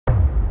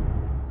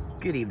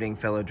Good evening,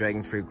 fellow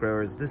dragon fruit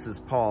growers. This is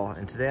Paul,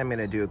 and today I'm going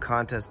to do a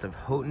contest of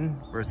Houghton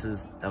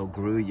versus El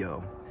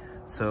Grullo.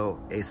 So,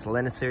 a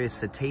Selenocereus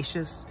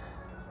cetaceus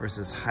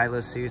versus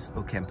Hylocereus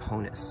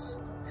ocamponus.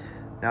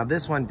 Now,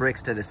 this one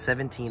BRIXed at a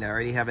 17. I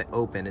already have it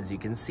open, as you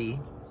can see.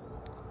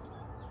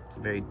 It's a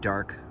very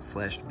dark,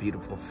 fleshed,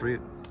 beautiful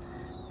fruit.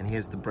 And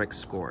here's the BRIX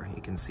score.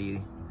 You can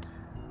see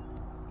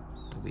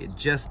we had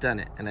just done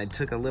it, and I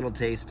took a little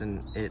taste,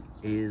 and it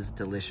is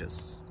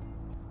delicious.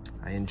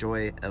 I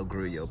enjoy El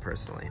Grullo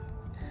personally.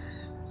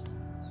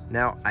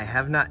 Now, I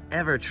have not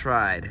ever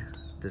tried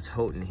this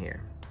Houghton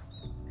here.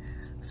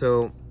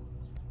 So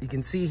you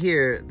can see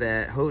here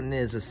that Houghton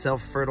is a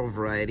self-fertile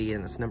variety,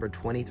 and it's number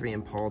 23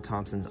 in Paul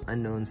Thompson's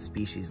unknown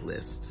species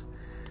list.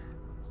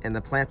 And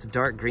the plant's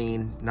dark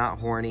green, not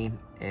horny,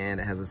 and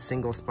it has a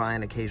single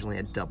spine, occasionally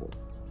a double.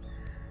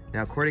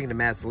 Now, according to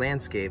Matt's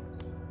Landscape,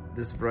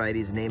 this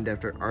variety is named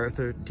after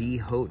Arthur D.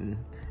 Houghton.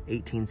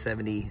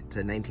 1870 to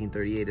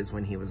 1938 is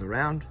when he was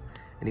around,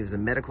 and he was a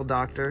medical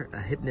doctor, a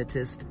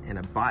hypnotist, and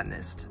a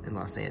botanist in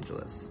Los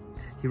Angeles.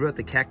 He wrote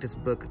the Cactus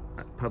book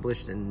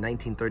published in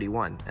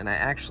 1931, and I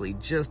actually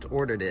just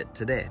ordered it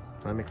today,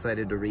 so I'm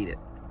excited to read it.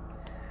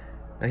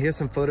 Now here's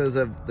some photos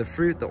of the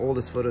fruit, the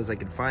oldest photos I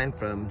could find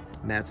from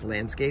Matt's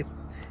Landscape,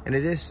 and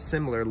it is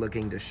similar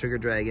looking to Sugar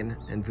Dragon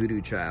and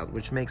Voodoo Child,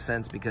 which makes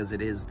sense because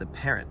it is the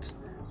parent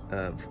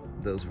of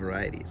those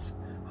varieties.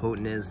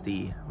 Houghton is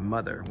the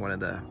mother, one of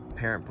the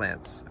parent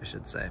plants, I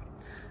should say,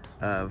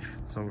 of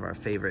some of our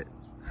favorite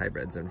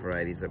hybrids and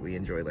varieties that we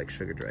enjoy, like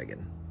Sugar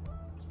Dragon.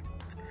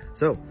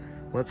 So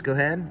let's go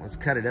ahead, let's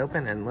cut it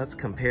open, and let's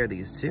compare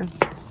these two.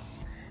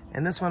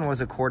 And this one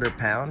was a 1/4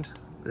 pound,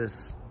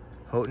 this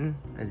Houghton,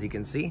 as you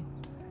can see,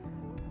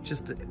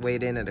 just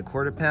weighed in at a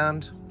 1/4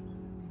 pound,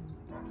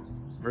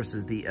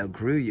 versus the El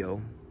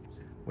Grullo,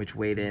 which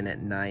weighed in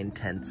at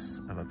 9/10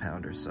 of a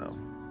pound or so.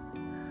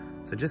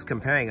 So just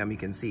comparing them, you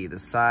can see the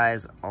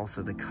size,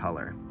 also the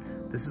color.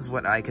 This is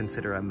what I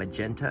consider a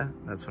magenta.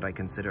 That's what I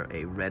consider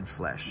a red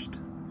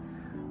fleshed.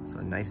 So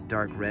a nice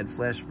dark red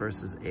flesh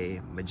versus a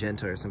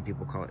magenta, or some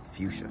people call it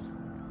fuchsia.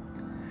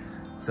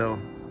 So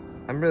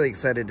I'm really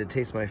excited to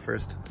taste my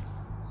first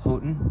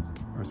Houghton,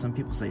 or some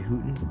people say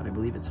Houghton, but I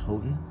believe it's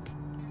Houghton.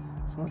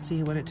 So let's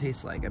see what it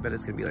tastes like. I bet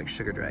it's gonna be like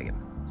Sugar Dragon.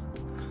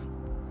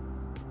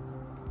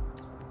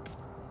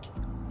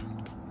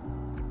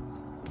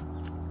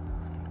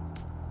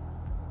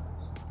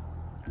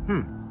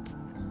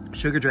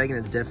 Sugar Dragon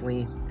is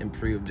definitely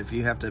improved. If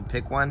you have to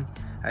pick one,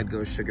 I'd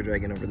go Sugar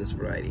Dragon over this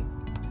variety.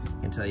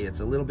 I can tell you it's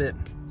a little bit,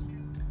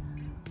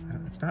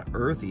 it's not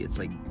earthy, it's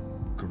like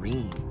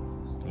green,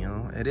 you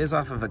know? It is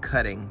off of a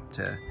cutting,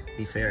 to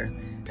be fair,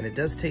 and it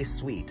does taste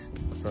sweet,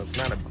 so it's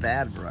not a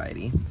bad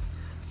variety,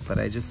 but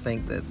I just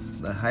think that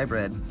the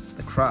hybrid,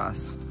 the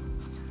cross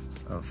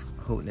of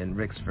Houghton and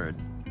Rixford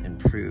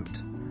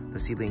improved. The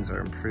seedlings are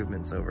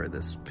improvements over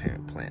this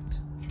parent plant.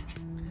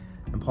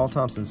 And Paul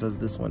Thompson says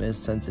this one is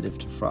sensitive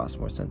to frost,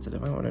 more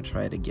sensitive. I want to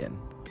try it again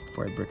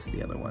before I BRIX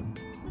the other one.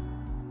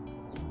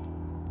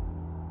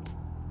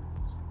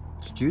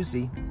 It's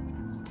juicy.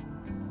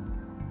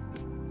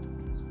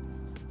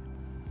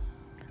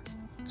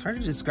 It's hard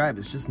to describe.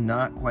 It's just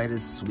not quite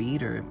as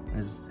sweet or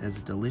as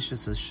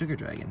delicious as Sugar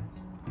Dragon.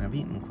 And I've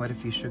eaten quite a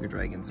few Sugar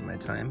Dragons in my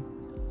time.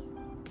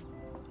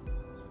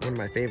 One of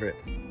my favorite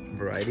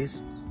varieties.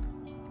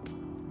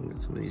 We'll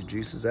get some of these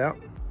juices out.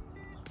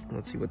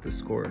 Let's see what this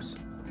scores.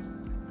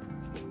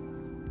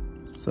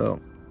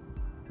 So,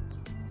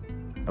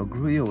 El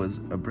Grullo was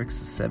a BRIX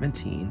of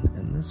 17,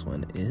 and this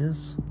one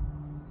is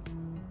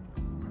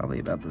probably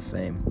about the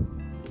same.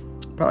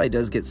 Probably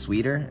does get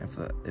sweeter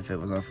if it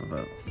was off of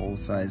a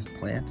full-sized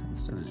plant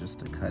instead of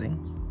just a cutting.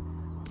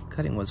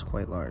 Cutting was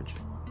quite large.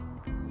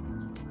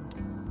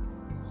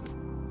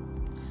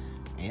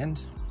 And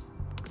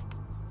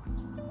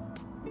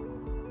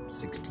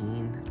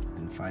 16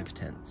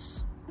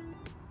 5/10.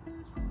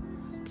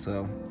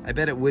 So I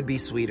bet it would be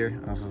sweeter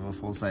off of a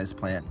full-size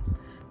plant,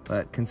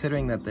 but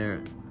considering that they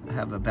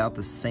have about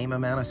the same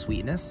amount of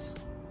sweetness,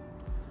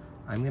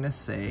 I'm gonna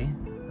say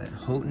that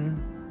Houghton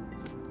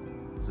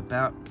is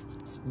about,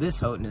 this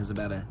Houghton is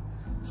about a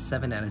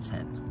 7 out of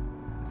 10.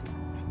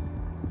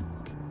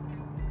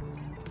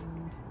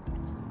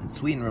 It's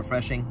sweet and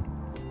refreshing.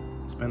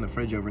 It's been in the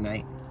fridge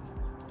overnight.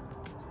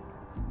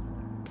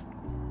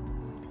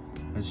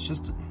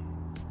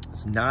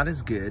 It's not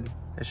as good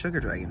as Sugar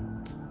Dragon.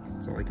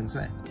 That's all I can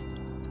say.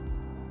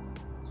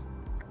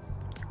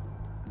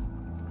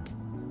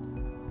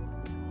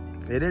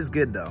 It is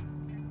good though.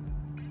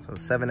 So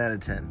 7 out of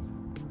 10.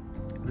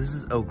 This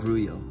is El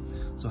Grullo.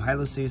 So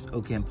Hylocereus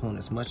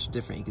ocamponus, much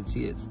different. You can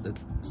see the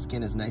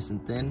skin is nice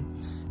and thin.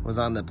 It was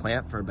on the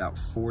plant for about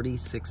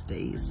 46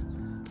 days,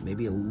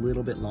 maybe a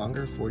little bit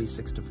longer,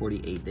 46 to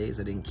 48 days.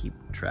 I didn't keep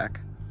track.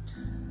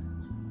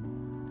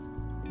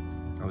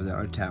 I was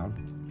out of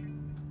town.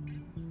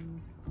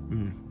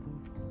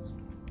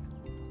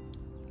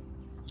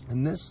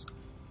 And this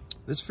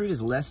fruit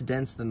is less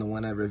dense than the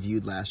one I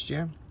reviewed last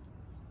year.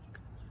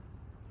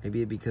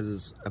 Maybe because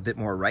it's a bit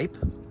more ripe.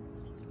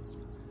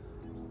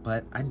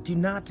 but I do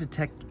not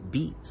detect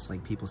beets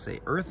like people say.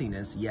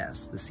 Earthiness,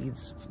 yes, the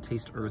seeds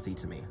taste earthy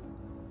to me.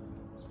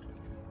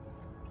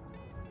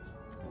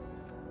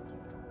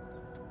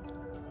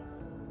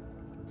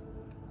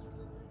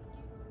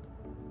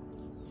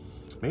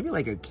 Maybe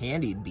like a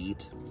candied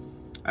beet.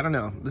 I don't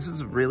know. This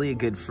is really a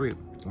good fruit.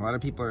 A lot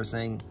of people are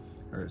saying,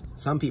 or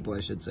some people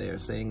I should say, are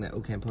saying that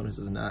Ocamponus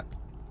is not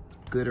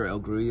good, or El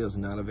Grullo is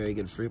not a very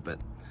good fruit, but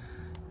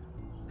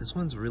this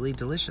one's really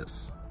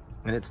delicious.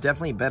 And it's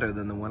definitely better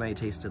than the one I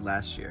tasted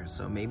last year.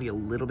 So maybe a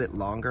little bit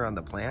longer on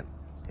the plant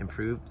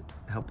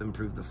help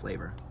improve the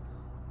flavor.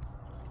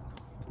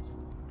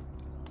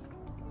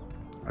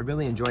 I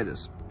really enjoy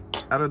this.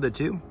 Out of the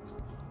two,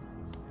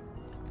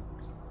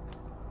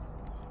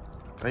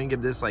 I can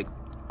give this like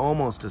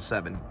almost a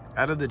 7.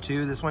 Out of the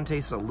two, this one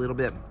tastes a little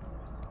bit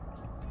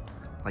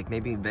like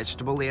maybe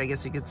vegetable-y, I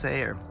guess you could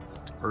say, or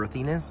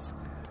earthiness.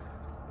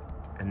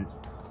 And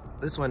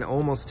this one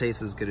almost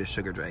tastes as good as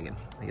Sugar Dragon,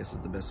 I guess is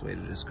the best way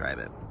to describe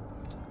it.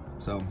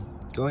 So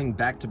going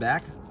back to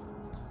back,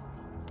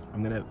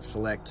 I'm gonna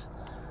select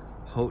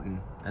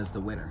Houghton as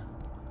the winner.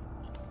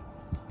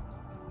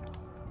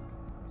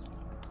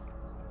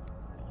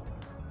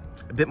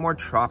 A bit more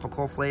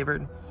tropical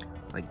flavored,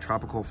 like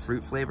tropical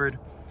fruit flavored,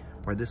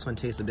 where this one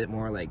tastes a bit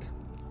more like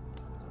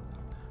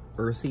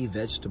earthy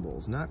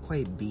vegetables. Not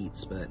quite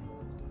beets, but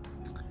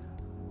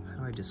how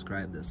do I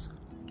describe this?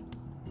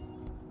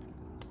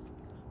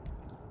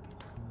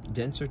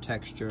 Denser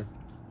texture,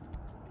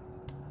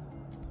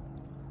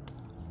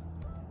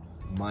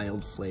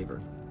 mild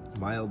flavor,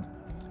 mild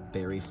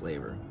berry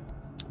flavor,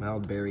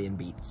 mild berry and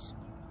beets.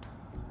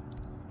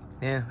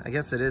 Yeah, I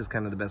guess it is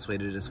kind of the best way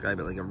to describe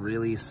it, like a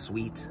really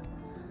sweet,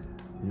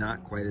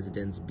 not quite as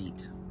dense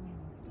beet.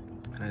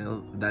 And I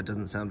know that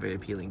doesn't sound very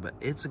appealing, but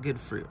it's a good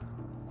fruit.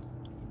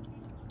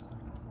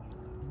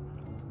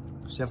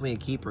 It's definitely a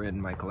keeper in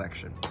my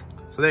collection.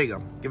 So there you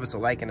go. Give us a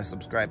like and a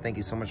subscribe. Thank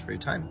you so much for your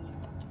time.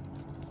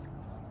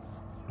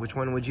 Which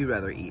one would you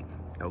rather eat?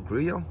 El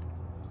Grullo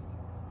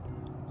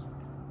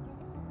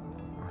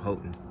or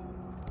Houghton?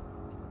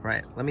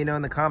 Right, let me know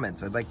in the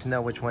comments. I'd like to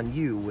know which one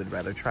you would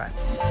rather try.